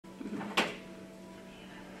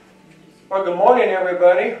Well, good morning,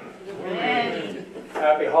 everybody. Good morning.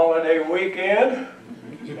 Happy holiday weekend.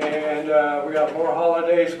 And we got more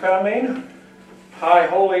holidays coming. High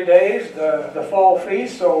holy days, the fall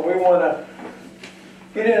feast. So we want to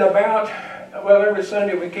get in about, well, every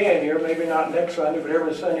Sunday we can here. Maybe not next Sunday, but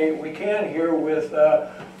every Sunday we can here with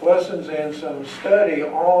lessons and some study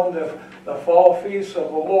on the fall feast of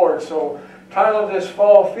the Lord. So title of this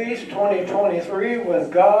fall feast, 2023, When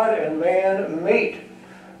God and Man Meet.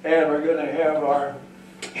 And we're going to have our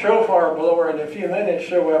shofar blower in a few minutes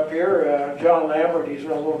show up here. John Lambert, he's a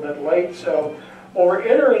little bit late. So we're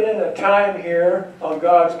entering in a time here on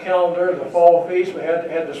God's calendar, the fall feast. We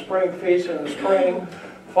had the spring feast in the spring.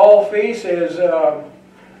 Fall feast is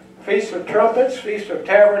Feast of Trumpets, Feast of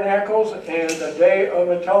Tabernacles, and the Day of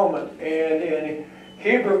Atonement. And in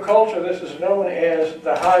Hebrew culture, this is known as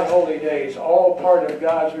the High Holy Days, all part of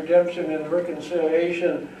God's redemption and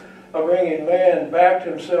reconciliation of bringing man back to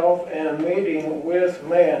himself and meeting with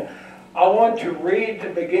man. I want to read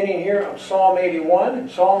the beginning here of Psalm 81.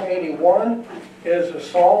 Psalm 81 is a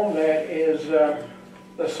psalm that is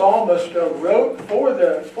the psalmist wrote for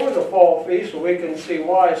the fall feast, so we can see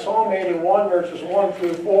why. Psalm 81 verses 1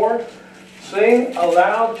 through 4. Sing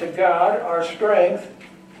aloud to God our strength.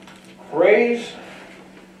 Raise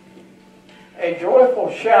a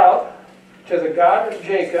joyful shout to the God of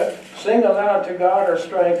Jacob. Sing aloud to God our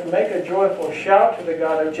strength. Make a joyful shout to the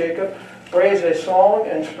God of Jacob. Raise a song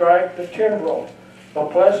and strike the timbrel, the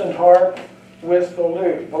pleasant harp with the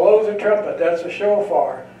lute. Blow the trumpet, that's a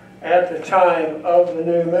shofar, at the time of the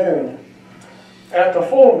new moon. At the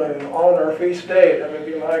full moon on our feast day, that would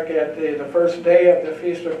be like at the first day of the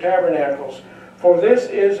Feast of Tabernacles. For this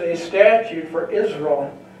is a statute for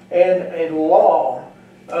Israel and a law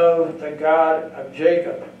of the God of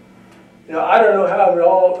Jacob. Now, I don't know how we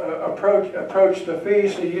all approach the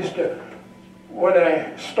feast. It used to, when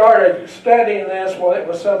I started studying this, well, it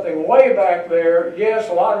was something way back there. Yes,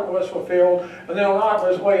 a lot of it was fulfilled, and then a lot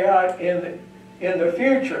was way out in the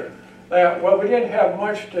future. Well, we didn't have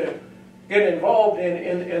much to get involved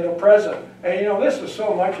in the present. And you know, this is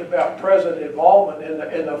so much about present involvement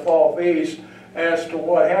in the fall feast as to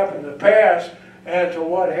what happened in the past and to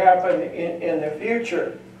what happened in the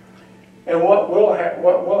future. And what will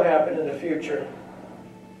happen in the future.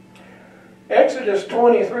 Exodus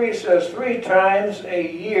 23 says, 3 times a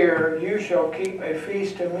year you shall keep a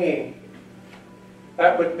feast to me.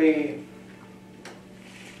 That would be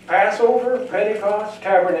Passover, Pentecost,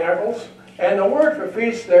 Tabernacles. And the word for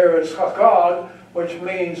feast there is chagag, which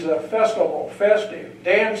means festival, festive,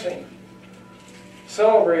 dancing,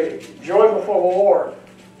 celebrating, joy before the Lord.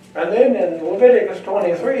 And then in Leviticus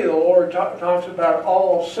 23, the Lord talks about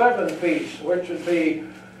all 7 feasts, which would be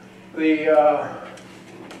the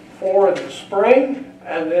 4 in the spring,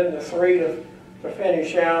 and then the 3 to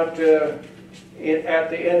finish out at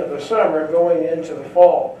the end of the summer, going into the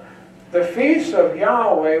fall. The feasts of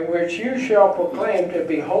Yahweh, which you shall proclaim to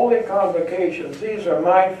be holy convocations, these are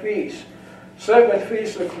my feasts. 7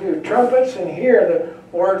 feasts include trumpets, and here the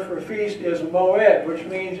word for feast is moed, which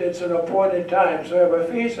means it's an appointed time. So we have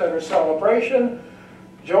a feast that are celebration,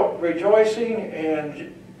 rejoicing,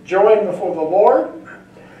 and joy before the Lord,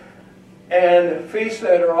 and feasts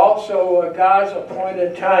that are also God's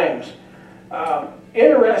appointed times.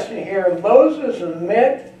 Interesting here, Moses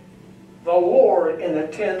met the Lord in the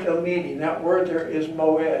tent of meeting. That word there is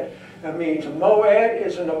moed. That means moed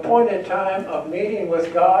is an appointed time of meeting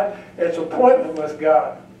with God. It's appointment with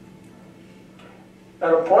God.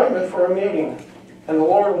 An appointment for a meeting. And the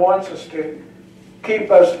Lord wants us to keep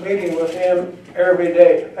us meeting with Him every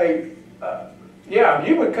day. Hey, yeah,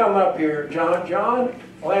 you would come up here, John. John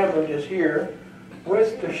Lambert is here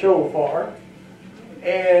with the shofar.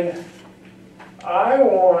 And I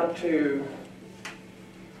want to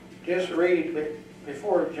just read,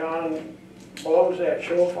 before John blows that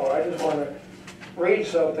shofar, I just want to read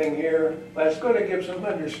something here that's going to give some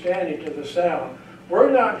understanding to the sound.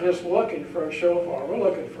 We're not just looking for a shofar, we're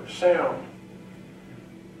looking for sound.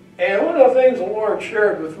 And one of the things the Lord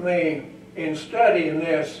shared with me in studying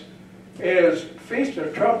this is Feast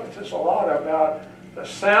of Trumpets. It's a lot about the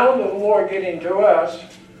sound of the Lord getting to us,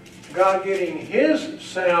 God getting His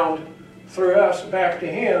sound through us back to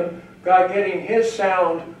Him, God getting His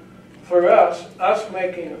sound through us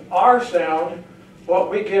making our sound, what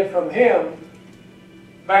we get from Him,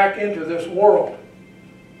 back into this world.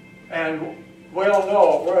 And we all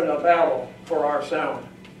know we're in a battle for our sound.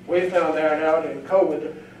 We found that out in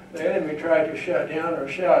COVID. The enemy tried to shut down our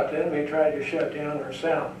shout. The enemy tried to shut down our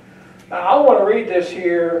sound. Now, I want to read this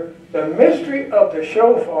here, The Mystery of the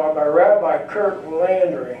Shofar by Rabbi Kurt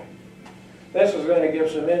Landry. This is going to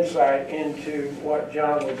give some insight into what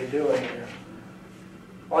John will be doing here.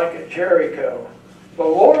 Like at Jericho, the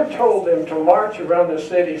Lord told them to march around the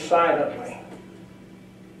city silently.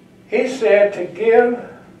 He said to give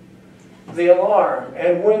the alarm,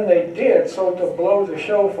 and when they did, so to blow the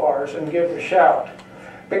shofars and give a shout.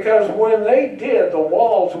 Because when they did, the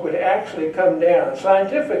walls would actually come down.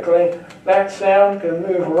 Scientifically, that sound can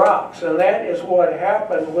move rocks, and that is what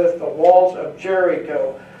happened with the walls of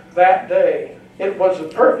Jericho that day. It was the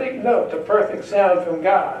perfect note, the perfect sound from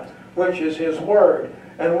God, which is His Word.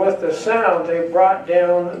 And with the sound, they brought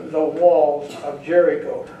down the walls of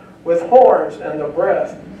Jericho with horns and the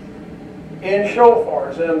breath in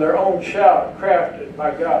shofars and their own shout crafted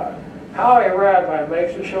by God. How a rabbi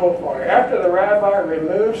makes a shofar. After the rabbi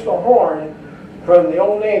removes the horn from the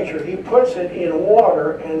old nature, he puts it in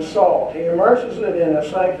water and salt. He immerses it in a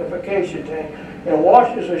sanctification tank and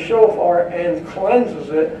washes the shofar and cleanses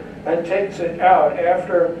it and takes it out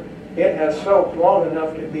after it has soaked long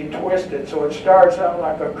enough to be twisted. So it starts out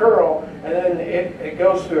like a curl, and then it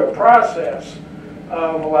goes through a process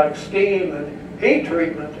of like steam and heat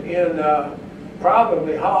treatment in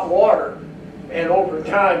probably hot water. And over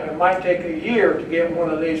time, it might take a year to get one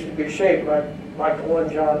of these to be shaped like the one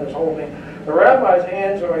John is holding. The rabbi's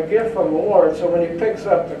hands are a gift from the Lord, so when he picks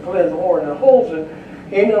up the cleansed horn and holds it,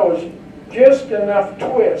 he knows just enough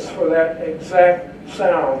twist for that exact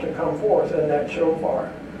sound to come forth in that shofar.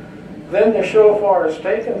 Then the shofar is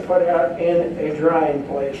taken, put out in a drying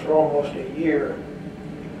place for almost a year.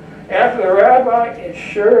 After the rabbi is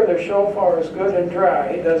sure the shofar is good and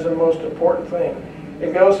dry, he does the most important thing.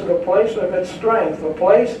 It goes to the place of its strength, the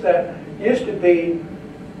place that used to be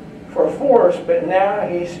for force, but now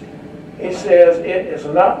he says, it is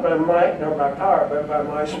not by might nor by power, but by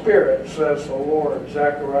my Spirit, says the Lord,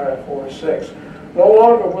 Zechariah 4:6. No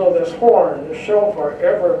longer will this horn, the shofar,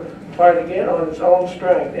 ever fight again on its own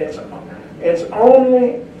strength. Its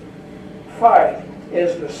only fight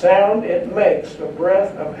is the sound it makes, the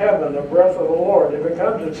breath of heaven, the breath of the Lord. It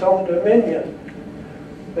becomes its own dominion.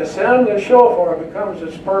 The sound of the shofar becomes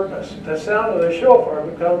its purpose. The sound of the shofar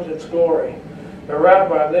becomes its glory. The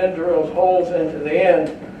rabbi then drills holes into the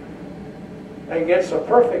end and gets a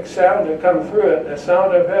perfect sound to come through it, the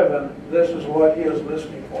sound of heaven. This is what he is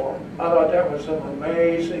listening for. I thought that was some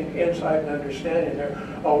amazing insight and understanding there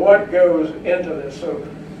of what goes into this. So,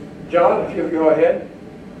 John, if you go ahead.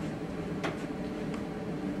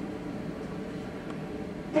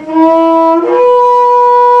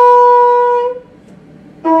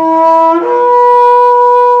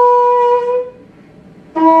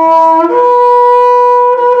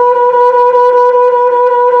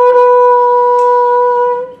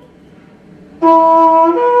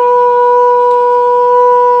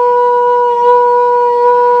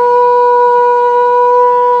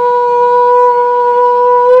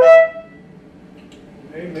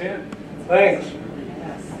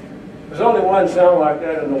 Sound like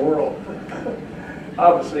that in the world.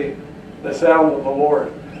 Obviously, the sound of the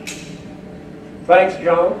Lord. Thanks,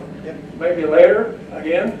 John. Yep. Maybe later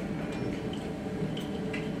again.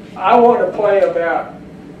 I want to play about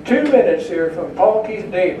 2 minutes here from Paul Keith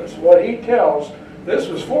Davis. What he tells, this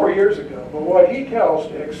was 4 years ago, but what he tells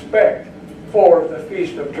to expect for the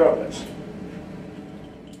Feast of Trumpets.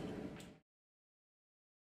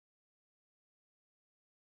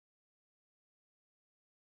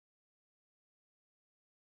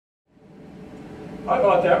 I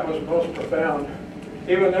thought that was most profound.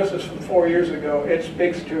 Even this is from 4 years ago. It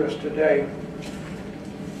speaks to us today.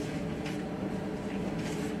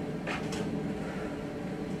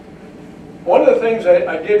 One of the things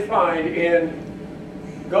I did find in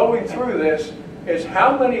going through this is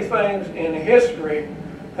how many things in history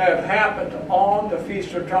have happened on the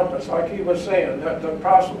Feast of Trumpets. Like he was saying, that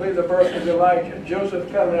possibly the birth of Elijah, Joseph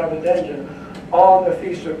coming out of the dungeon on the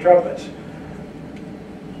Feast of Trumpets.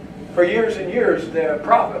 For years and years, the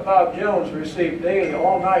prophet Bob Jones received daily,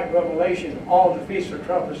 all-night revelation on the Feast of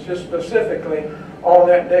Trumpets, just specifically on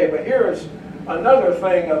that day. But here is another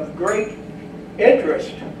thing of great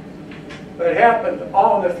interest that happened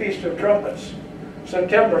on the Feast of Trumpets.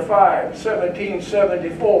 September 5,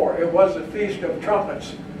 1774, it was the Feast of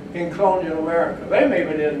Trumpets in colonial America. They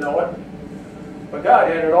maybe didn't know it, but God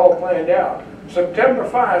had it all planned out. September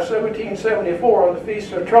 5, 1774, on the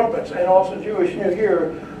Feast of Trumpets, and also Jewish New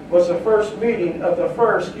Year, was the first meeting of the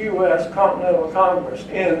first U.S. Continental Congress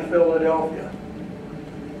in Philadelphia,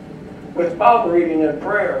 with Bible reading and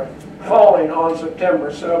prayer falling on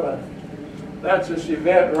September 7th. That's this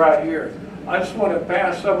event right here. I just want to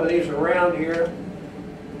pass some of these around here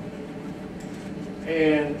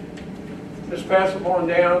and just pass them on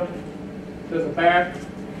down to the back.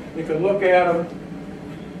 You can look at them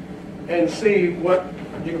and see what,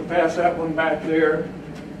 you can pass that one back there.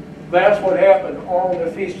 That's what happened on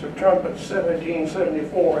the Feast of Trumpets,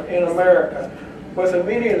 1774, in America, with the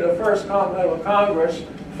meeting of the First Continental Congress,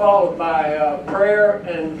 followed by prayer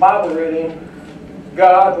and Bible reading.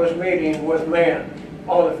 God was meeting with man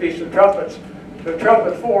on the Feast of Trumpets to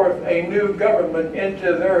trumpet forth a new government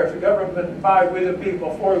into the earth, a government by we the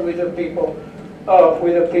people, for we the people, of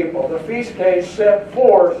we the people. The feast days set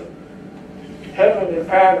forth heavenly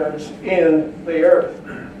patterns in the earth.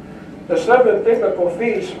 The 7 biblical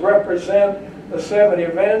feasts represent the 7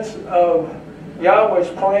 events of Yahweh's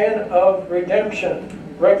plan of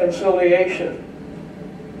redemption, reconciliation.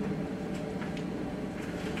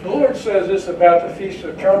 The Lord says this about the Feast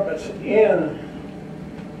of Trumpets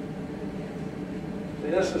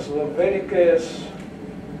this is Leviticus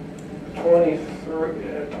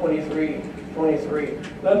 23.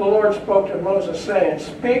 Then the Lord spoke to Moses, saying,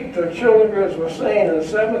 Speak to the children of Israel, saying, In the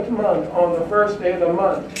 7th month, on the 1st day of the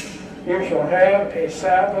month, you shall have a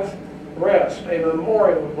Sabbath rest, a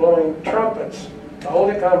memorial of blowing trumpets, a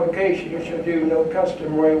holy convocation. You shall do no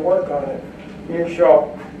customary work on it. You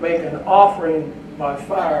shall make an offering by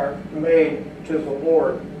fire made to the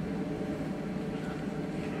Lord.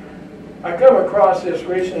 I come across this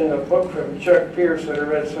recently in a book from Chuck Pierce that I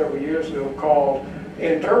read several years ago called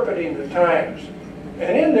Interpreting the Times.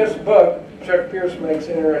 And in this book, Chuck Pierce makes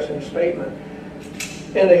an interesting statement.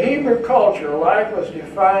 In the Hebrew culture, life was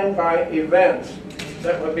defined by events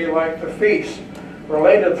that would be like the feast,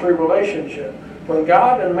 related through relationship. When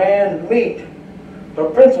God and man meet,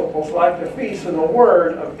 the principles like the feast and the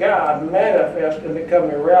Word of God manifest and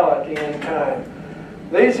become a reality in time.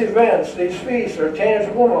 These events, these feasts, are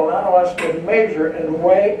tangible and allow us to measure and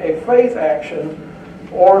weigh a faith action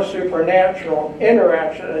or supernatural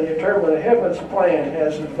interaction and determine that heaven's plan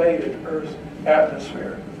has invaded Earth's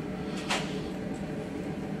atmosphere.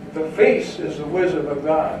 The feast is the wisdom of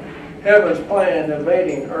God. Heaven's plan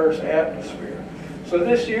invading Earth's atmosphere. So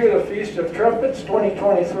this year, the Feast of Trumpets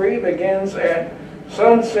 2023 begins at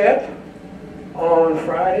sunset on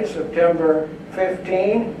Friday, September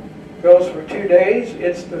 15. Goes for 2 days.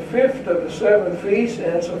 It's the 5th of the 7 feasts,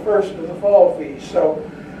 and it's the 1st of the fall feast. So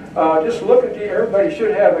just look at everybody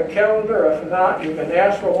should have a calendar. If not, you can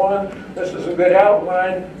ask for one. This is a good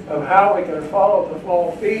outline of how we can follow the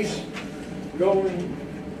fall feast going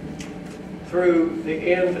through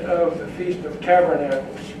the end of the Feast of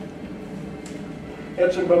Tabernacles.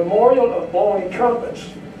 It's a memorial of blowing trumpets.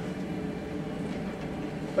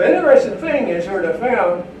 The interesting thing is here to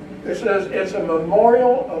found, it says it's a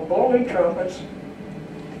memorial of blowing trumpets.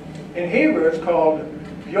 In Hebrew, it's called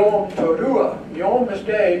Yom Teruah. Yom is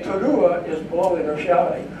day, Teruah is blowing or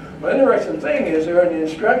shouting. The interesting thing is there in the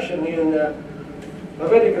instruction in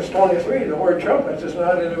Leviticus 23, the word trumpets is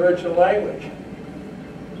not in the original language.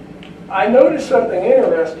 I noticed something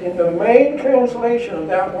interesting. The main translation of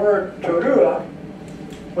that word Teruah,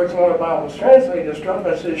 which a lot of Bibles translate as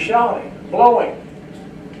trumpets, is shouting, blowing.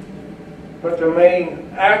 But the main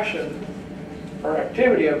action or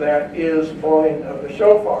activity of that is blowing of the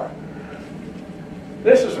shofar.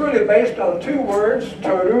 This is really based on 2 words.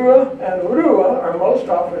 Teruah and ruah are most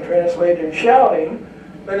often translated shouting,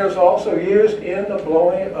 but is also used in the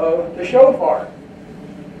blowing of the shofar.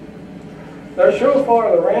 The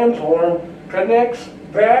shofar, the ram's horn, connects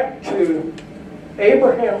back to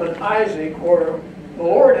Abraham and Isaac, where the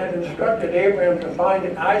Lord had instructed Abraham to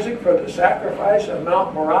find Isaac for the sacrifice of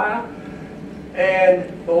Mount Moriah.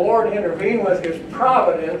 And the Lord intervened with his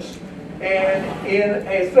providence, and in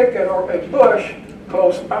a thicket or a bush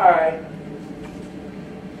close by,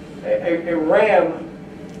 a ram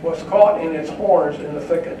was caught in its horns in the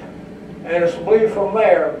thicket. And it's believed from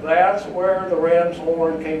there, that's where the ram's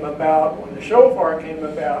horn came about, when the shofar came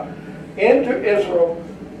about, into Israel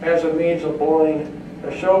as a means of blowing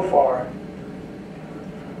the shofar.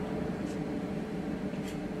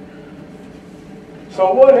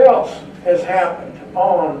 So what else has happened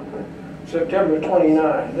on September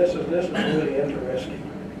 29? This is really interesting.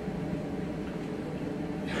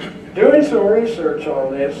 Doing some research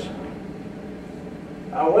on this,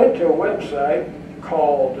 I went to a website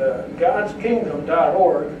called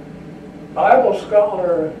God'sKingdom.org. Bible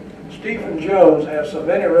scholar Stephen Jones has some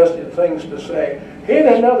interesting things to say. He and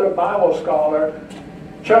another Bible scholar,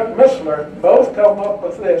 Chuck Missler, both come up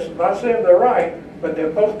with this. I'm not saying they're right, but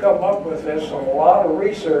they've both come up with this from a lot of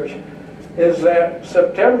research, is that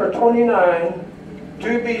September 29,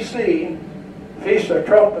 2 BC, Feast of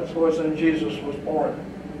Trumpets was when Jesus was born.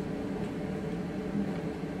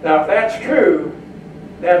 Now if that's true,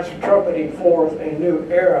 that's trumpeting forth a new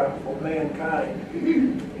era for mankind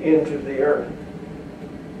into the earth.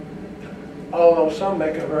 although some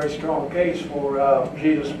make a very strong case for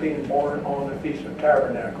Jesus being born on the Feast of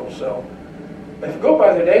Tabernacles. So if you go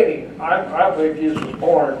by the dating, I believe Jesus was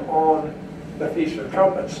born on the Feast of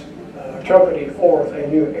Trumpets, trumpeting forth a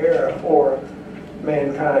new era for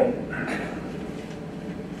mankind.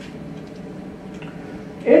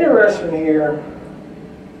 Interesting here,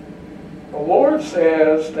 the Lord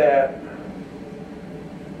says that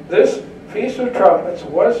this Feast of Trumpets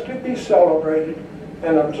was to be celebrated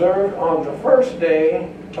and observed on the first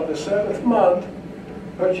day of the 7th month,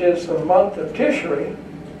 which is the month of Tishri.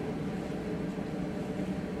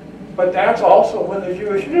 But that's also when the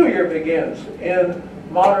Jewish New Year begins in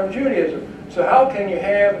modern Judaism. So how can you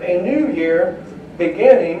have a new year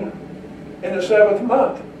beginning in the 7th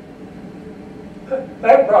month?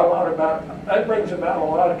 That brings about a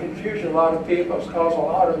lot of confusion. A lot of people, it's caused a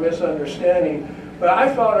lot of misunderstanding. But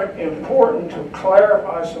I thought it important to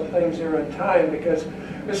clarify some things here in time, because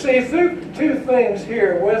you see, two things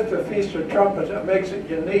here with the Feast of Trumpets that makes it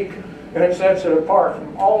unique and sets it apart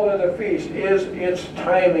from all other feasts is its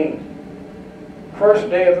timing. First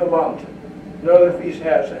day of the month. No other feast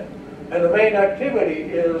has it. And the main activity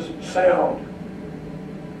is sound.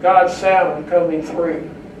 God's sound coming through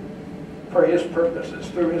for His purposes,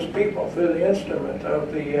 through His people, through the instrument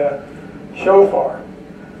of the shofar.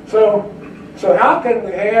 So how can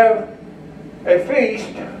we have a feast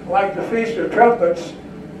like the Feast of Trumpets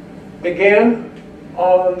begin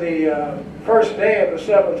on the first day of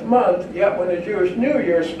the 7th month, yet when the Jewish New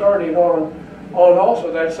Year is starting on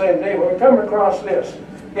also that same day? When we come across this,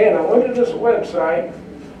 again, I went to this website,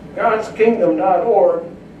 godskingdom.org,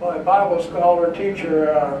 by Bible scholar,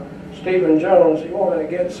 teacher Stephen Jones. You want to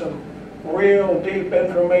get some real deep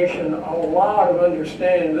information, a lot of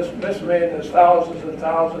understanding. This man has thousands and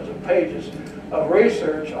thousands of pages of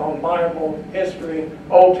research on Bible history,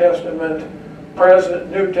 Old Testament, present,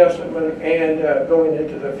 New Testament, and going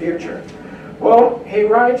into the future. Well, he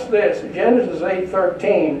writes this, Genesis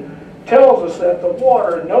 8:13 tells us that the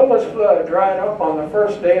water, Noah's flood, dried up on the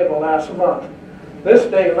first day of the last month. This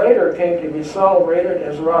day later came to be celebrated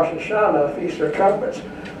as Rosh Hashanah, Feast of Trumpets.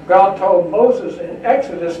 God told Moses in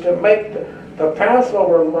Exodus to make the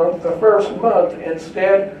Passover month the first month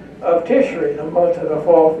instead of Tishri, the month of the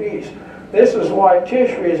fall feast. This is why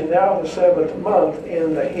Tishri is now the 7th month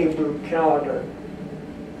in the Hebrew calendar.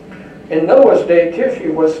 In Noah's day,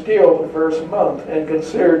 Tishri was still the first month and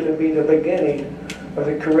considered to be the beginning of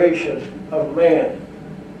the creation of man.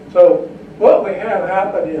 So what we have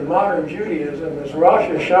happened in modern Judaism is Rosh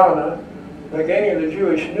Hashanah, beginning of the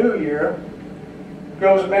Jewish New Year,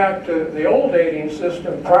 goes back to the old dating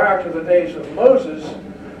system prior to the days of Moses,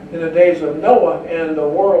 in the days of Noah, and the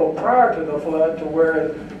world prior to the flood, to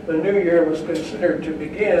where the New Year was considered to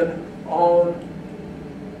begin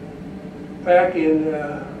back in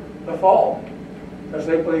the fall, as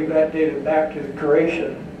they believe that dated back to the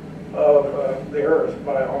creation of the earth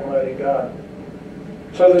by Almighty God.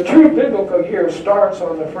 So the true biblical year starts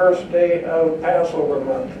on the first day of Passover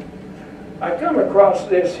month. I come across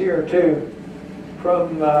this here too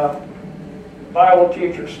from Bible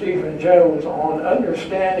teacher Stephen Jones on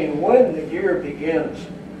understanding when the year begins.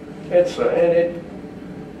 And it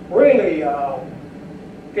really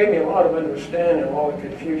gave me a lot of understanding of all the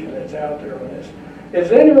confusion that's out there on this.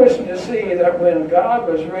 It's interesting to see that when God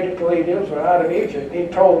was ready to lead Israel out of Egypt, He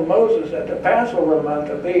told Moses that the Passover month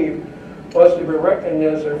of Abib was to be reckoned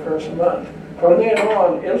as their first month. From then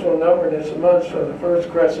on, Israel numbered its months from the first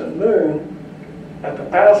crescent moon at the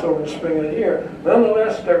Passover spring of the year.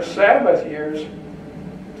 Nonetheless, their Sabbath years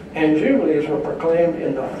and Jubilees were proclaimed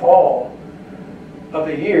in the fall of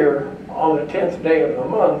the year on the 10th day of the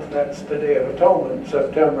month. That's the Day of Atonement,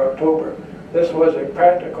 September, October. This was a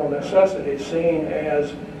practical necessity, seen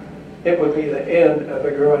as it would be the end of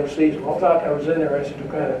the growing season. I thought that was interesting to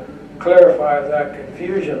kind of clarify that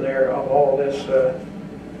confusion there of all this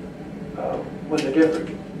when the different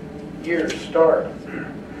years start.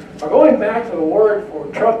 Now, going back to the word for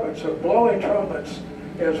trumpets, or blowing trumpets,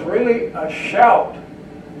 is really a shout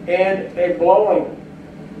and a blowing.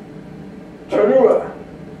 Teruah,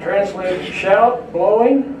 translated shout,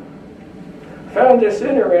 blowing. Found this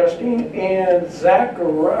interesting in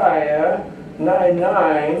Zechariah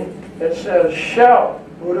 9:9. It says, "Shout,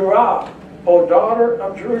 Urah, O daughter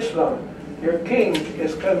of Jerusalem, your king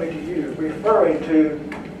is coming to you," referring to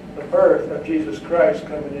the birth of Jesus Christ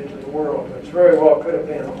coming into the world. It's very well could have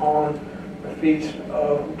been on the Feast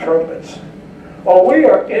of Trumpets. Well, we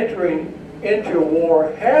are entering into a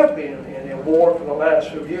war, have been in a war for the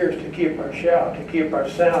last few years to keep our shout, to keep our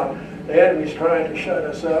sound. The enemy's trying to shut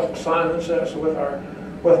us up, silence us with our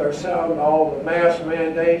sound, and all the mass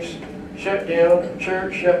mandates, shut down,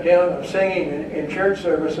 church shut down, singing in church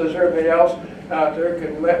services. Everybody else out there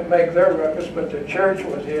could make their ruckus, but the church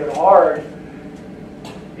was hit hard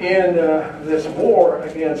in this war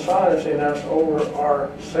against silencing us over our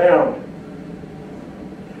sound.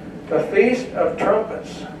 The Feast of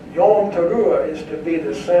Trumpets, Yom Teruah, is to be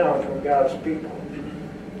the sound from God's people.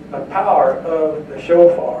 The power of the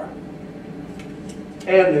shofar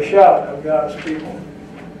and the shout of God's people.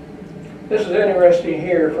 This is interesting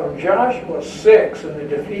here from Joshua 6 and the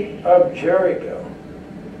defeat of Jericho.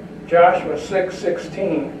 Joshua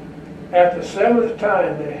 6:16. At the seventh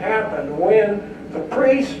time it happened when the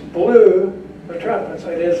priests blew the trumpets,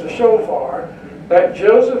 that is the shofar, that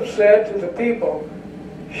Joseph said to the people,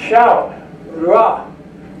 shout, Ruah.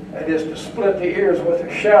 That is to split the ears with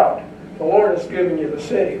a shout. The Lord has given you the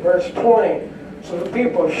city. Verse 20. So the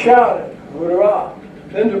people shouted, Ruah.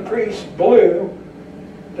 Then the priests blew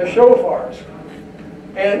the shofars.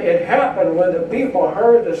 And it happened when the people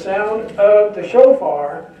heard the sound of the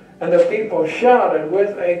shofar, and the people shouted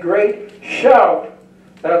with a great shout,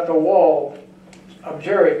 that the wall of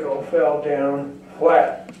Jericho fell down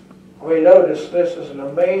flat. We notice this is an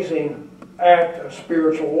amazing act of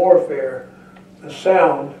spiritual warfare, the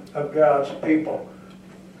sound of God's people.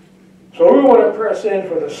 So we want to press in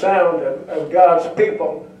for the sound of God's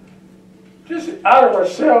people, just out of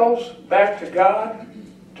ourselves, back to God,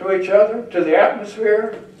 to each other, to the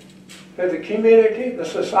atmosphere, to the community, the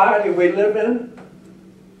society we live in.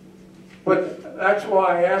 But that's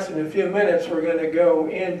why I asked in a few minutes we're going to go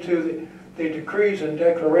into the decrees and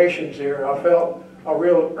declarations here. I felt a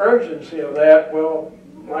real urgency of that. Well,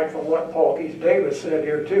 like from what Paul Keith Davis said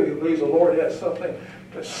here too, he believes the Lord has something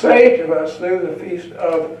to say to us through the Feast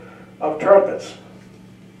of Trumpets.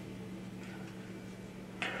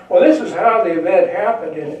 Well, this is how the event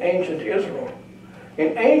happened in ancient Israel.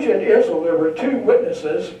 In ancient Israel, there were two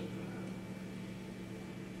witnesses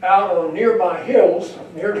out on nearby hills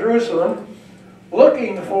near Jerusalem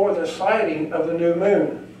looking for the sighting of the new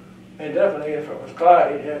moon. And definitely if it was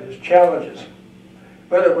cloudy, it had its challenges.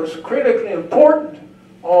 But it was critically important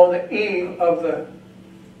on the eve of the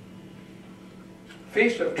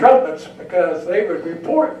Feast of Trumpets, because they would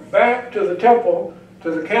report back to the temple,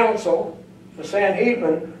 to the council, the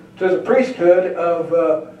Sanhedrin, to the priesthood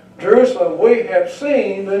of Jerusalem, we have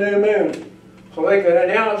seen the new moon. So they could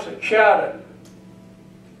announce it, shout it,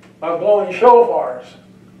 by blowing shofars,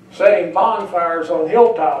 setting bonfires on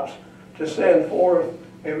hilltops to send forth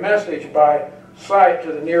a message by sight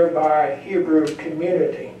to the nearby Hebrew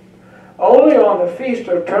community. Only on the Feast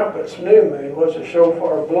of Trumpets, new moon, was a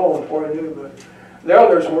shofar blown for a new moon. The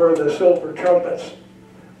others were the silver trumpets.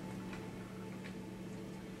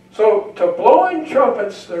 So to blowing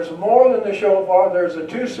trumpets, there's more than the shofar. There's the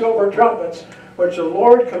two silver trumpets, which the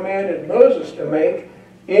Lord commanded Moses to make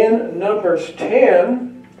in Numbers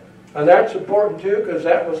 10. And that's important too, because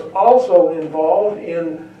that was also involved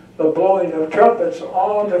in the blowing of trumpets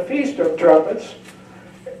on the Feast of Trumpets.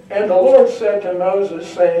 And the Lord said to Moses,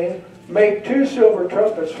 saying, make two silver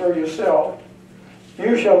trumpets for yourself.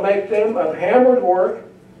 You shall make them of hammered work.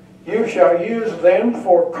 You shall use them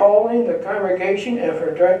for calling the congregation and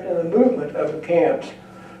for directing the movement of the camps.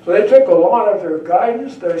 So they took a lot of their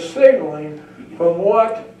guidance, their signaling, from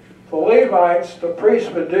what the Levites, the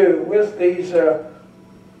priests, would do with these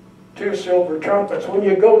two silver trumpets. When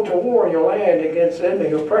you go to war in your land against the enemy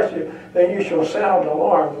who oppress you, then you shall sound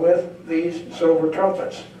alarm with these silver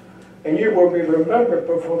trumpets. And you will be remembered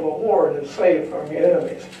before the Lord and saved from your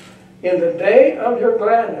enemies. In the day of your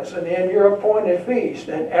gladness and in your appointed feast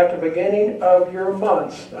and at the beginning of your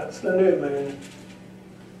months, that's the new moon,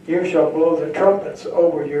 you shall blow the trumpets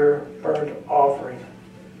over your burnt offering.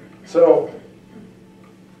 So,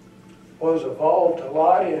 was involved a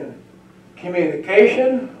lot in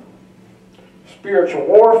communication, spiritual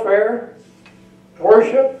warfare,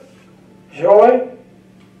 worship, joy.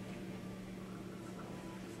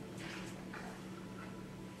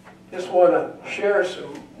 Just want to share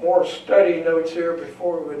some more study notes here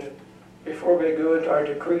before we go into our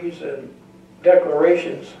decrees and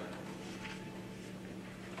declarations.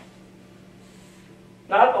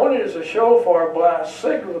 Not only does the shofar blast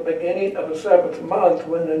signal the beginning of the seventh month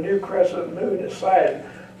when the new crescent moon is sighted,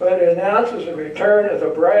 but it announces the return of the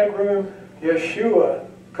bridegroom Yeshua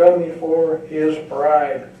coming for his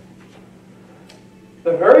bride.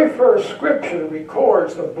 The very first scripture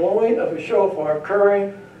records the blowing of the shofar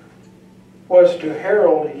occurring was to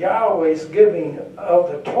herald Yahweh's giving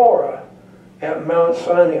of the Torah at Mount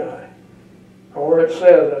Sinai, where it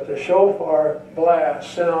says that the shofar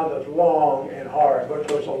blast sounded long and hard,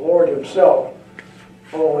 which was the Lord himself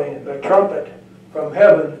blowing the trumpet from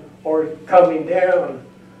heaven or coming down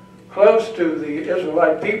close to the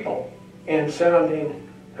Israelite people in sounding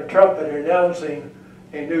the trumpet, announcing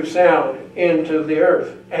a new sound into the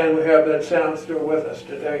earth. And we have that sound still with us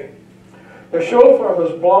today. The shofar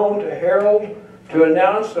was blown to herald, to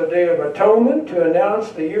announce the Day of Atonement, to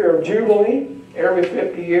announce the year of Jubilee every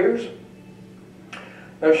 50 years.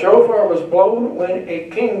 The shofar was blown when a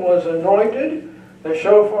king was anointed. The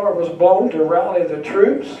shofar was blown to rally the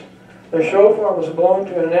troops. The shofar was blown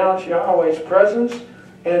to announce Yahweh's presence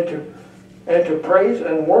and to praise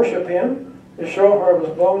and worship Him. The shofar was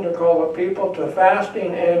blown to call the people to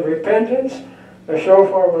fasting and repentance. The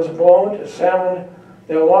shofar was blown to sound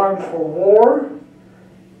the alarm for war.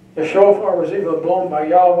 The shofar was even blown by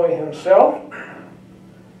Yahweh Himself,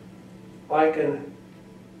 like in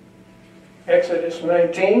Exodus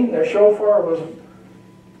 19. The shofar was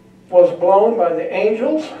blown by the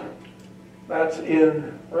angels. That's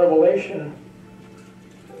in Revelation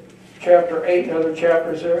chapter 8 and other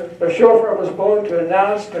chapters there. The shofar was blown to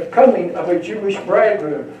announce the coming of a Jewish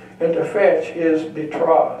bridegroom and to fetch his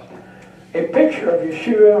betrothed. A picture of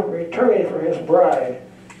Yeshua returning for His bride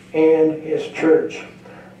and His church.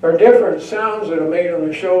 There are different sounds that are made on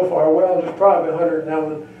the shofar. Well, there's probably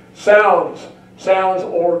 101 sounds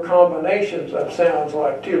or combinations of sounds,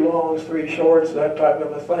 like 2 longs, 3 shorts, that type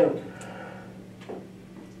of a thing.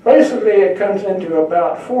 Basically, it comes into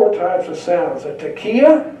about 4 types of sounds. A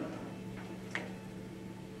tekiah,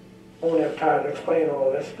 won't have time to explain all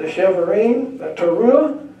of this. The shevarim, the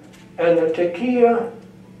teruah, and the tekiah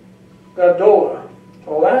gadolah.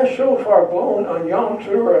 The last shofar blown on Yom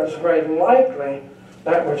Teruah is very likely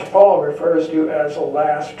that which Paul refers to as the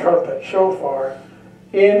last trumpet shofar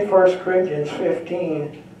in 1 Corinthians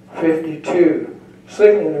 15:52,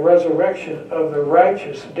 signaling the resurrection of the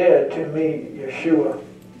righteous dead to meet Yeshua.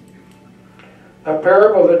 The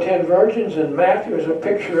parable of the 10 virgins in Matthew is a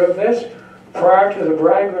picture of this. Prior to the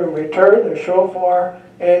bridegroom return, the shofar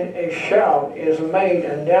and a shout is made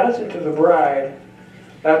announcing to the bride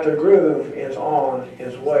that the groom is on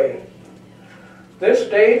his way. This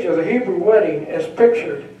stage of the Hebrew wedding is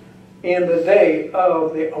pictured in the day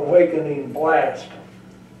of the awakening blast.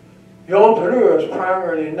 Yom Teruah is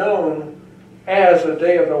primarily known as the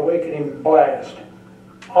day of the awakening blast.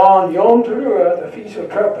 On Yom Teruah, the Feast of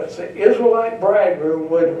Trumpets, the Israelite bridegroom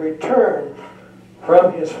would return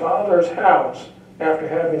from his father's house after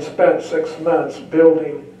having spent 6 months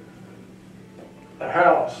building the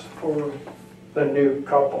house for the new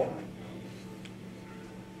couple.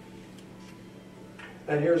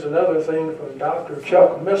 And here's another thing from Dr.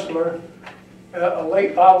 Chuck Missler, a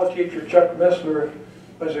late Bible teacher. Chuck Missler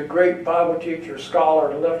was a great Bible teacher,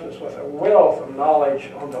 scholar, and left us with a wealth of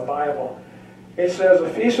knowledge on the Bible. He says, the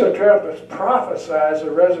Feast of Trumpets prophesies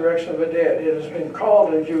the resurrection of the dead. It has been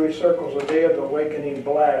called in Jewish circles the Day of the Awakening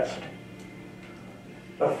Blast.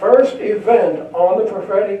 The first event on the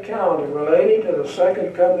prophetic calendar relating to the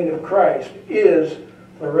second coming of Christ is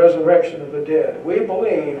the resurrection of the dead. We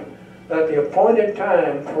believe that the appointed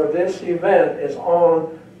time for this event is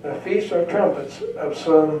on the Feast of Trumpets of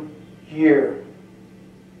some year.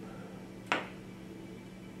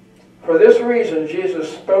 For this reason,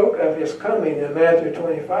 Jesus spoke of His coming in Matthew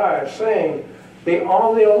 25, saying, "Be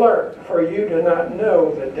on the alert, for you do not know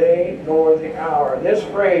the day nor the hour." And this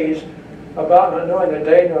phrase about not knowing the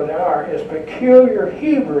day nor the hour is peculiar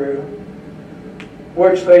Hebrew,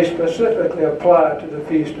 which they specifically applied to the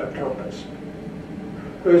Feast of Trumpets,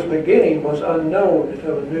 whose beginning was unknown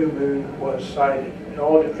until the new moon was sighted. It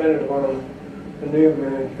all depended on the new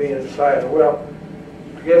moon being sighted. Well,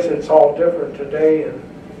 I guess it's all different today, and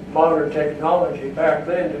modern technology back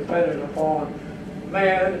then depended upon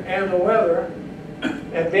man and the weather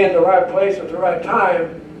and being in the right place at the right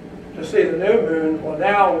time to see the new moon. Well,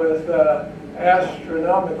 now with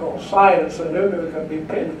astronomical science, the new moon can be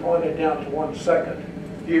pinpointed down to 1 second,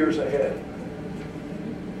 years ahead.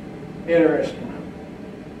 Interesting.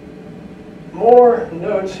 More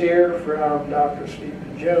notes here from Dr.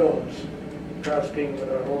 Stephen Jones, trusting with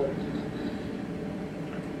our Lord.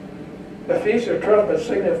 The Feast of Trumpets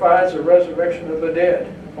signifies the resurrection of the dead.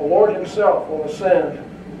 The Lord Himself will ascend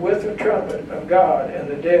with the trumpet of God, and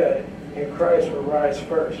the dead in Christ will rise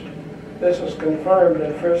first. This is confirmed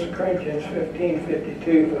in 1 Corinthians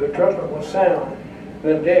 15:52, for the trumpet will sound, and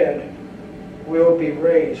the dead will be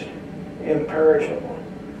raised imperishable.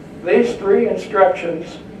 These 3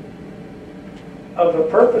 instructions of the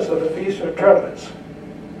purpose of the Feast of Trumpets,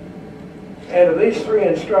 and these 3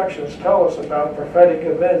 instructions tell us about prophetic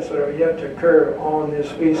events that are yet to occur on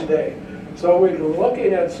this feast day. So we've been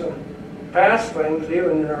looking at some past things,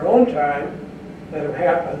 even in our own time, that have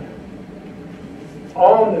happened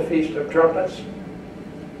on the Feast of Trumpets.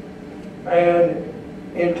 And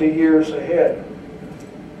into years ahead.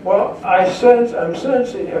 Well, I'm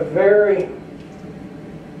sensing a very,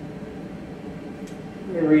 let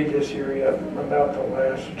me read this here yet about the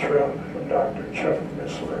last trump from Dr. Chuck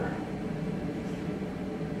Missler.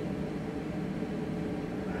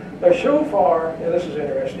 The shofar, and this is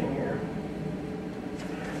interesting here,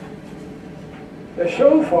 the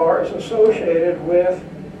shofar is associated with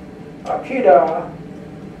Akedah,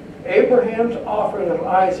 Abraham's offering of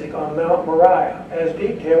Isaac on Mount Moriah, as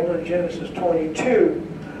detailed in Genesis 22.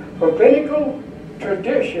 Rabbinical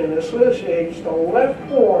tradition associates the left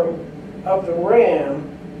horn of the ram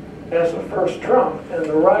as the first trump and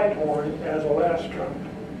the right horn as the last trump.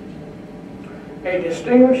 A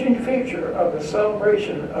distinguishing feature of the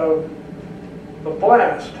celebration of the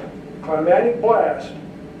blast, climatic blast,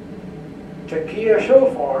 Tekiah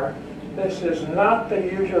Shofar, this is not the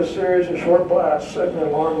usual series of short blasts signaling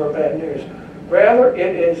alarm or bad news. Rather,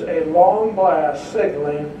 it is a long blast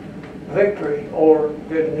signaling victory or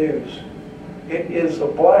good news. It is the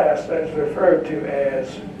blast that is referred to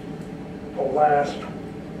as the last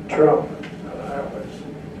trump. That was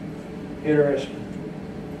interesting.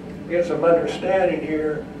 Get some understanding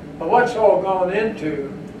here of what's all gone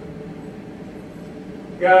into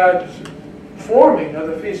God's forming of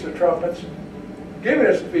the Feast of Trumpets, giving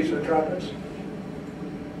us the Feast of Trumpets,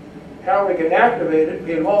 how we can activate it,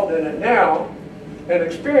 be involved in it now, and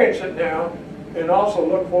experience it now, and also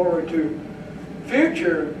look forward to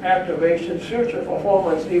future activations, future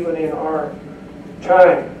fulfillments, even in our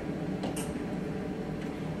time.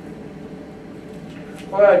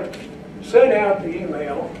 Well, I sent out the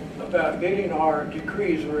email about getting our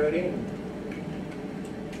decrees ready.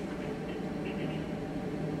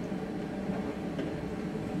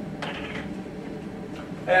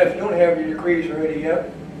 And if you don't have your decrees ready yet,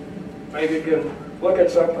 maybe you can look at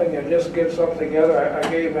something and just get something together. I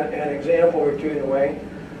gave an example or two in a way.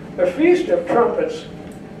 The Feast of Trumpets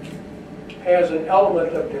has an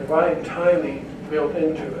element of divine timing built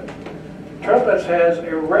into it. Trumpets has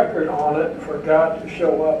a record on it for God to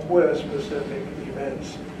show up with specific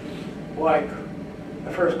events, like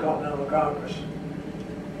the First Continental Congress,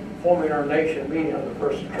 forming our nation, meeting on the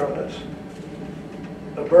First of Trumpets,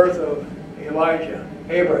 the birth of Elijah,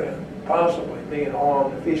 Abraham, possibly being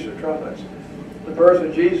on the Feast of Trumpets, the birth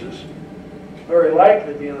of Jesus, very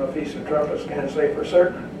likely being on the Feast of Trumpets, can't say for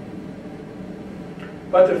certain.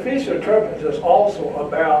 But the Feast of Trumpets is also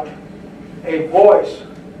about a voice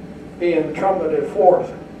being trumpeted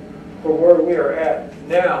forth for where we are at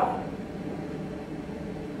now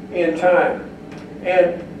in time.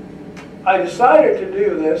 And I decided to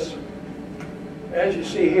do this, as you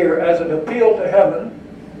see here, as an appeal to heaven,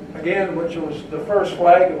 again, which was the first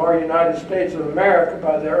flag of our United States of America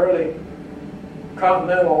by the early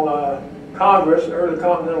Continental Congress, the early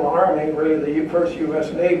Continental Army, really the first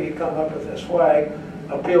U.S. Navy come up with this flag,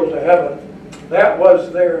 appeal to heaven. That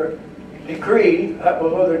was their decree, that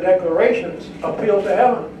was one of their declarations, appeal to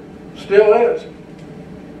heaven. Still is.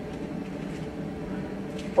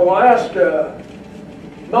 For the last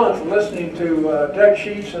month, listening to Doug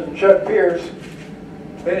Sheets and Chuck Pierce,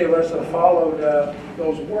 many of us have followed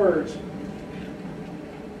those words.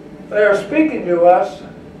 They are speaking to us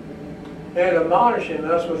and admonishing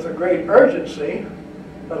us with a great urgency,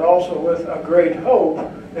 but also with a great hope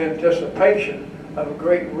and anticipation of a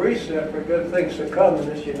great reset for good things to come in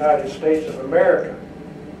this United States of America.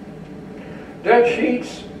 Doug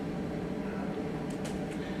Sheets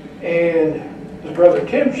and his brother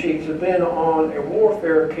Tim Sheets have been on a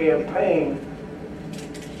warfare campaign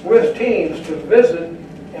with teams to visit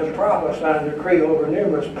and prophesy and decree over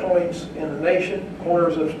numerous points in the nation,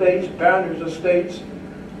 corners of states, boundaries of states,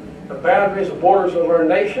 the boundaries, the borders of our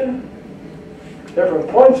nation, different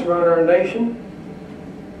points around our nation,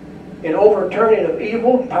 in overturning of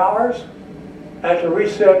evil powers, and to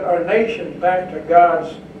reset our nation back to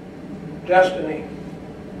God's destiny.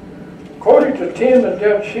 According to Tim and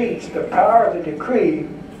Deb Sheets, the power of the decree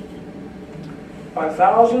by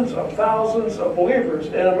thousands of believers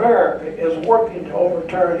in America is working to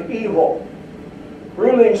overturn evil,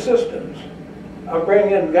 ruling systems, and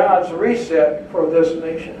bring in God's reset for this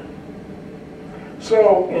nation.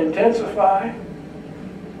 So intensify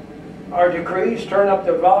our decrees, turn up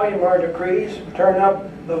the volume of our decrees, turn up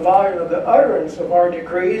the volume of the utterance of our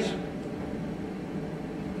decrees,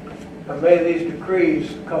 and may these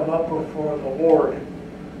decrees come up before the Lord,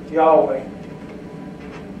 Yahweh.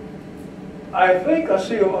 I think I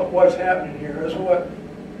see what's happening here is what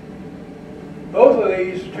both of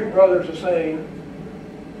these two brothers are saying,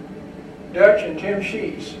 Dutch and Tim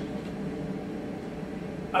Sheets.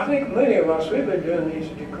 I think many of us, we've been doing these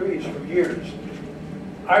decrees for years.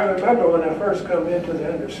 I remember when I first come into the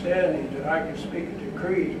understanding that I could speak a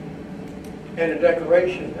decree and a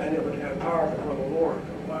declaration and it would have power before the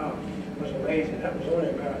Lord. Wow, it was amazing. That was only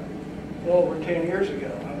about a little over 10 years ago.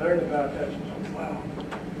 I learned about that. Wow.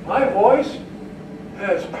 My voice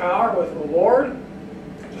has power with the Lord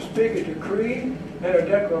to speak a decree and a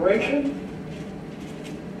declaration.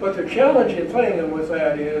 But the challenging thing with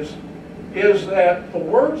that is that the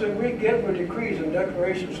words that we get with decrees and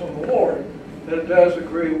declarations from the Lord, that it does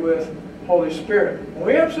agree with Holy Spirit. When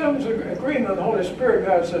we have some agreement with the Holy Spirit,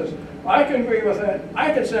 God says, I can agree with that.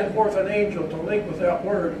 I can send forth an angel to link with that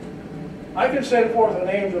word. I can send forth an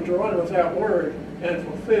angel to run with that word and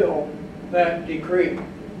fulfill that decree.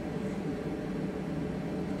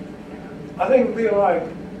 I think it would be like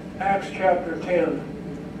Acts chapter 10.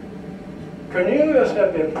 Cornelius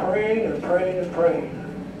had been praying and praying and praying.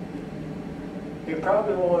 He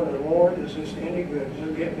probably wondered, Lord, is this any good? Does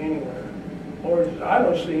it get me anywhere? Lord, I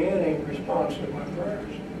don't see any response to my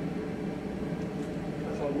prayers.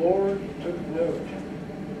 But the Lord took note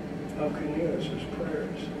of Cornelius'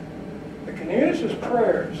 prayers. The Cornelius'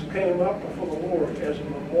 prayers came up before the Lord as a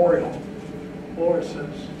memorial. The Lord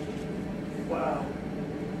says, wow,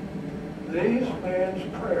 these man's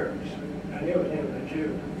prayers, and he wasn't even a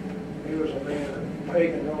Jew. He was a man of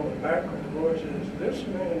pagan Roman background. The Lord says, this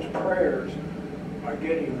man's prayers are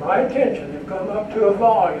getting my attention. They've come up to a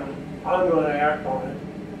volume. I'm going to act on it.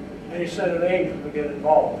 And he sent an angel to get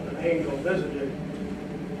involved. An angel visited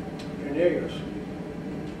Cornelius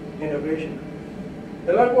in a vision.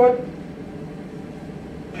 And look what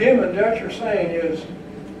Tim and Dutch are saying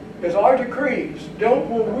is our decrees. Don't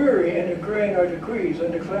grow weary in decreeing our decrees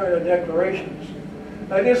and declaring our declarations.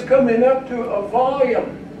 That is coming up to a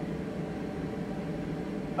volume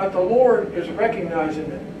that the Lord is recognizing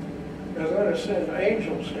it. He's going to send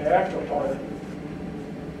angels to act upon it.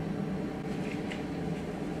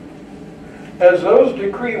 As those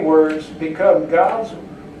decree words become God's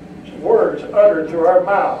words uttered through our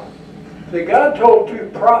mouth. See, God told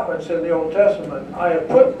 2 prophets in the Old Testament, I have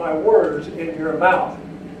put my words in your mouth.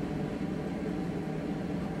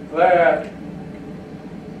 That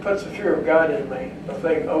puts the fear of God in me to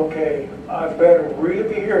think, okay, I better really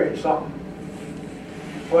be hearing something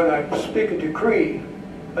when I speak a decree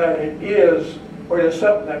that it is, or it is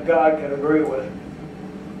something that God can agree with.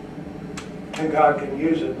 And God can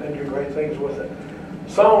use it and do great things with it.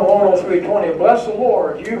 Psalm 103:20, bless the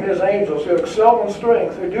Lord, you his angels who excel in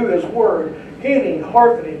strength, who do his word, heeding,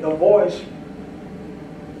 hearkening the voice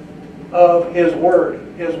of his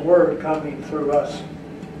word coming through us.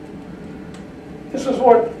 This is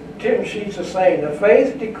what Tim Sheets is saying. The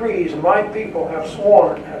faith decrees my people have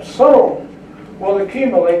sworn, have sown, will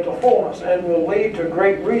accumulate to fullness and will lead to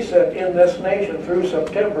great reset in this nation through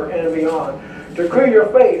September and beyond. Decree your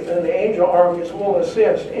faith and the angel armies will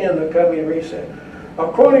assist in the coming reset.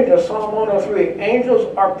 According to Psalm 103,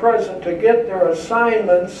 angels are present to get their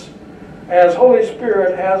assignments as Holy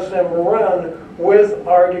Spirit has them run with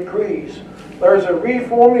our decrees. There's a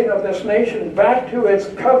reforming of this nation back to its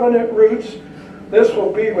covenant roots. This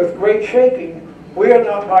will be with great shaking. We are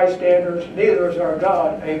not bystanders, neither is our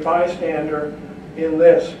God a bystander in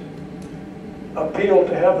this. Appeal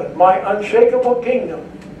to heaven. My unshakable kingdom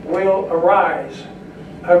will arise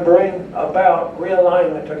and bring about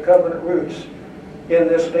realignment to covenant roots in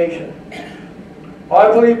this nation.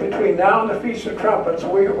 I believe between now and the Feast of Trumpets,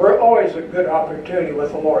 we're always a good opportunity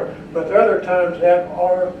with the Lord. But there are other times that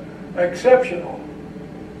are exceptional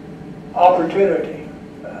opportunity.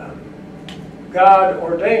 God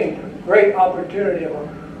ordained great opportunity, a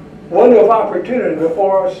window of opportunity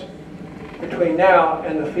before us between now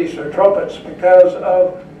and the Feast of Trumpets because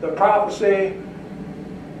of the prophecy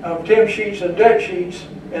of Tim Sheets and Dead Sheets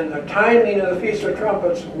and the timing of the Feast of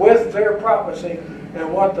Trumpets with their prophecy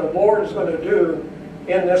and what the Lord is going to do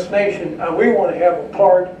in this nation. And we want to have a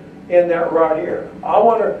part in that right here. I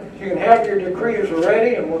wonder if you can have your decrees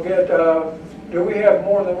ready and we'll get, do we have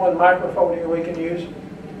more than one microphone here we can use?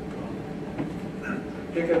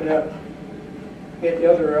 You could get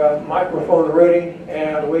the other microphone ready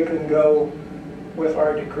and we can go with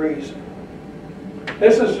our decrees.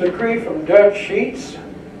 This is a decree from Dutch Sheets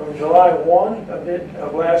from July 1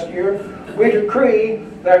 of last year. We decree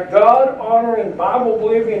that God-honoring,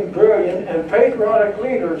 Bible-believing, brilliant, and patriotic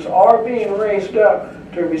leaders are being raised up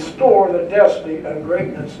to restore the destiny and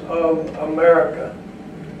greatness of America.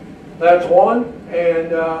 That's one,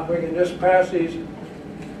 and we can just pass these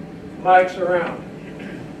mics around.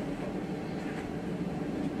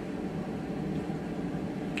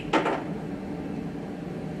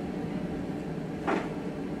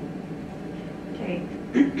 Okay,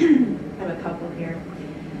 I have a couple here.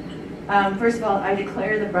 First of all, I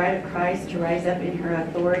declare the bride of Christ to rise up in her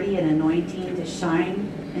authority and anointing, to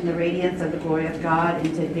shine in the radiance of the glory of God,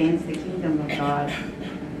 and to advance the kingdom of God,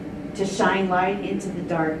 to shine light into the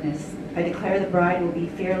darkness. I declare the bride will be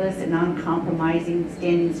fearless and uncompromising,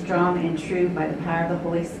 standing strong and true by the power of the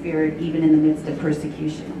Holy Spirit, even in the midst of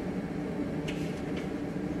persecution.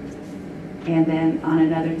 And then on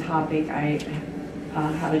another topic, I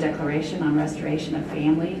have a declaration on restoration of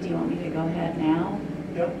family. Do you want me to go ahead now?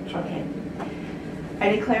 Yep. Okay. I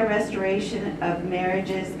declare restoration of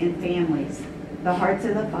marriages and families. The hearts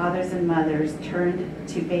of the fathers and mothers turned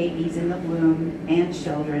to babies in the womb and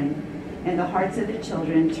children, and the hearts of the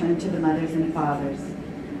children turned to the mothers and fathers.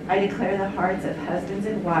 I declare the hearts of husbands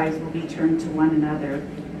and wives will be turned to one another,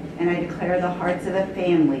 and I declare the hearts of the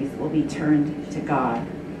families will be turned to God.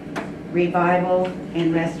 Revival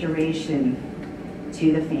and restoration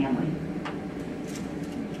to the family.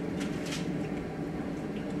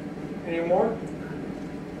 Any more?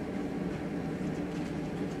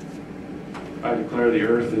 I declare the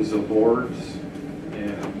earth is the Lord's,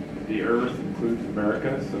 and the earth includes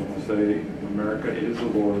America, so we'll say America is the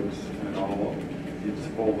Lord's and all its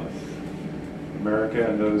fullness. America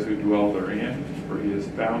and those who dwell therein, for he has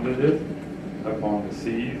founded it upon the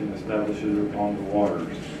seas and established it upon the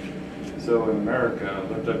waters. So in America,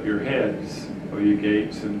 lift up your heads, O ye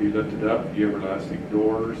gates, and be lifted up, ye everlasting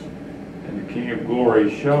doors, and the King of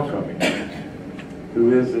glory shall come in.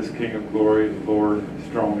 Who is this King of glory? The Lord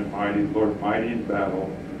strong and mighty, the Lord mighty in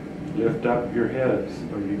battle. Lift up your heads,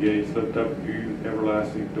 O ye gates, lift up you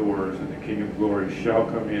everlasting doors, and the King of glory shall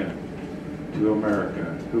come in to America.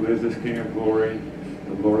 Who is this King of glory?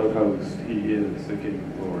 The Lord of hosts. He is the King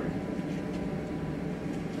of glory.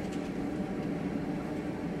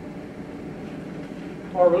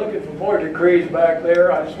 While we're looking for more decrees back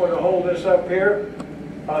there, I just want to hold this up here.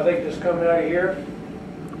 I think this coming out of here.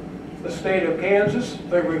 The state of Kansas,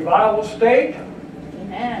 the revival state.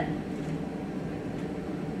 Amen.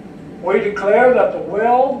 We declare that the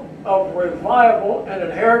well of revival and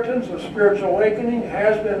inheritance of spiritual awakening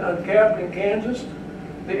has been uncapped in Kansas.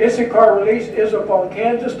 The Issachar release is upon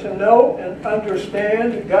Kansas to know and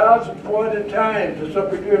understand God's appointed times. That's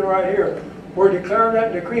what we're doing right here. We're declaring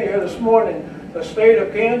that decree here this morning. The state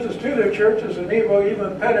of Kansas to the churches, and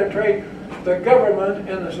even penetrate the government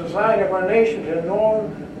and the society of our nation to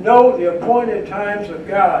know the appointed times of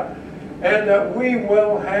God, and that we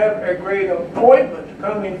will have a great appointment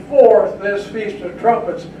coming forth this Feast of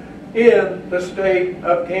Trumpets in the state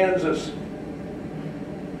of Kansas.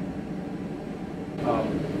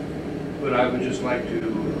 But I would just like to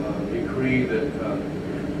decree that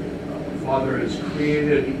Father has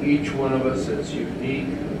created each one of us as unique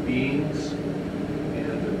beings,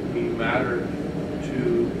 and that we matter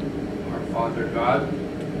to our Father God,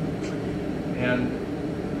 and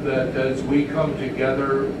that as we come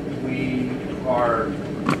together, we are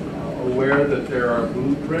aware that there are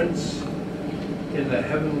blueprints in the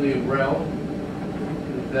heavenly realm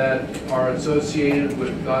that are associated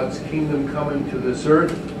with God's kingdom coming to this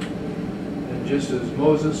earth. And just as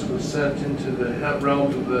Moses was sent into the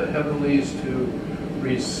realms of the heavenlies to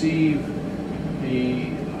receive the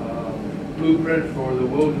blueprint for the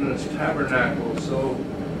wilderness tabernacle, so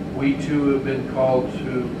we too have been called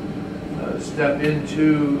to step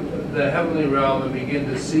into the heavenly realm and begin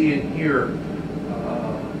to see and hear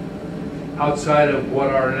outside of what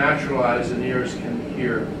our natural eyes and ears can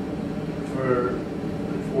hear.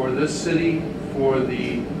 For this city, for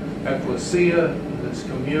the ecclesia, this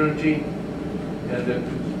community, and the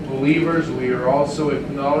believers, we are also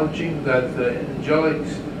acknowledging that the angelic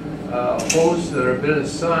hosts that have been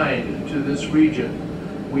assigned to this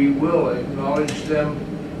region, we will acknowledge them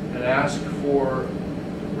and ask for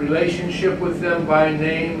relationship with them by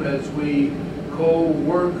name as we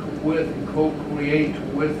co-work with and co-create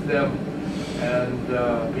with them, and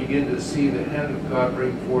begin to see the hand of God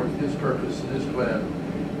bring forth His purpose and His plan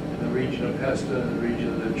in the region of Heston and the region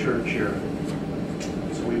of the church here.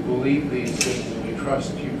 So we believe these things, and we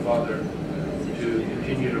trust you, Father, to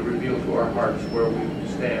continue to reveal to our hearts where we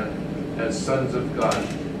stand as sons of God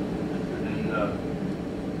in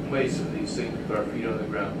place of these things with our feet on the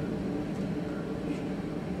ground.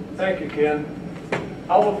 Thank you, Ken.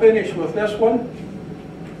 I will finish with this one.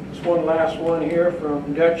 This one last one here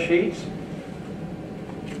from Dead Sheets.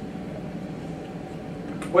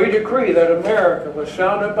 We decree that America was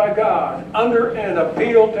founded by God under an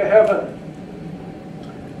appeal to heaven,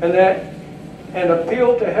 and that an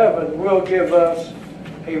appeal to heaven will give us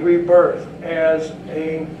a rebirth as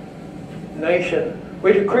a nation.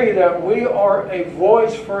 We decree that we are a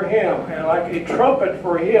voice for Him, and like a trumpet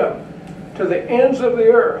for Him, to the ends of the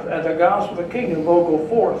earth, and the gospel of the kingdom will go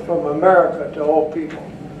forth from America to all people.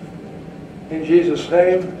 In Jesus'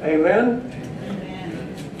 name, amen.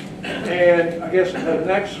 And I guess the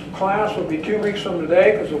next class will be 2 weeks from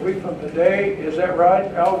today, because a week from today, is that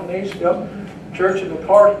right, Albanese? Yep. Church in the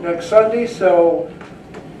Park next Sunday. So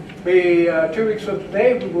be 2 weeks from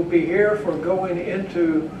today, we will be here for going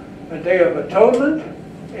into a Day of Atonement.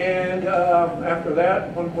 And after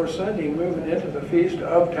that, one more Sunday, moving into the Feast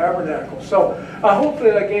of Tabernacles. So I hope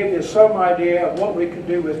that I gave you some idea of what we can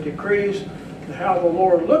do with decrees, and how the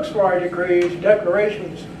Lord looks for our decrees,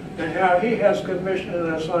 declarations, and how He has commissioned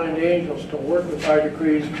and assigned angels to work with our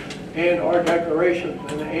decrees and our declarations,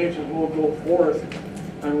 and the angels will go forth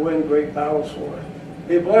and win great battles for us.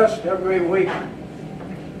 Be blessed. Have a great week.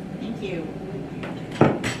 Thank you.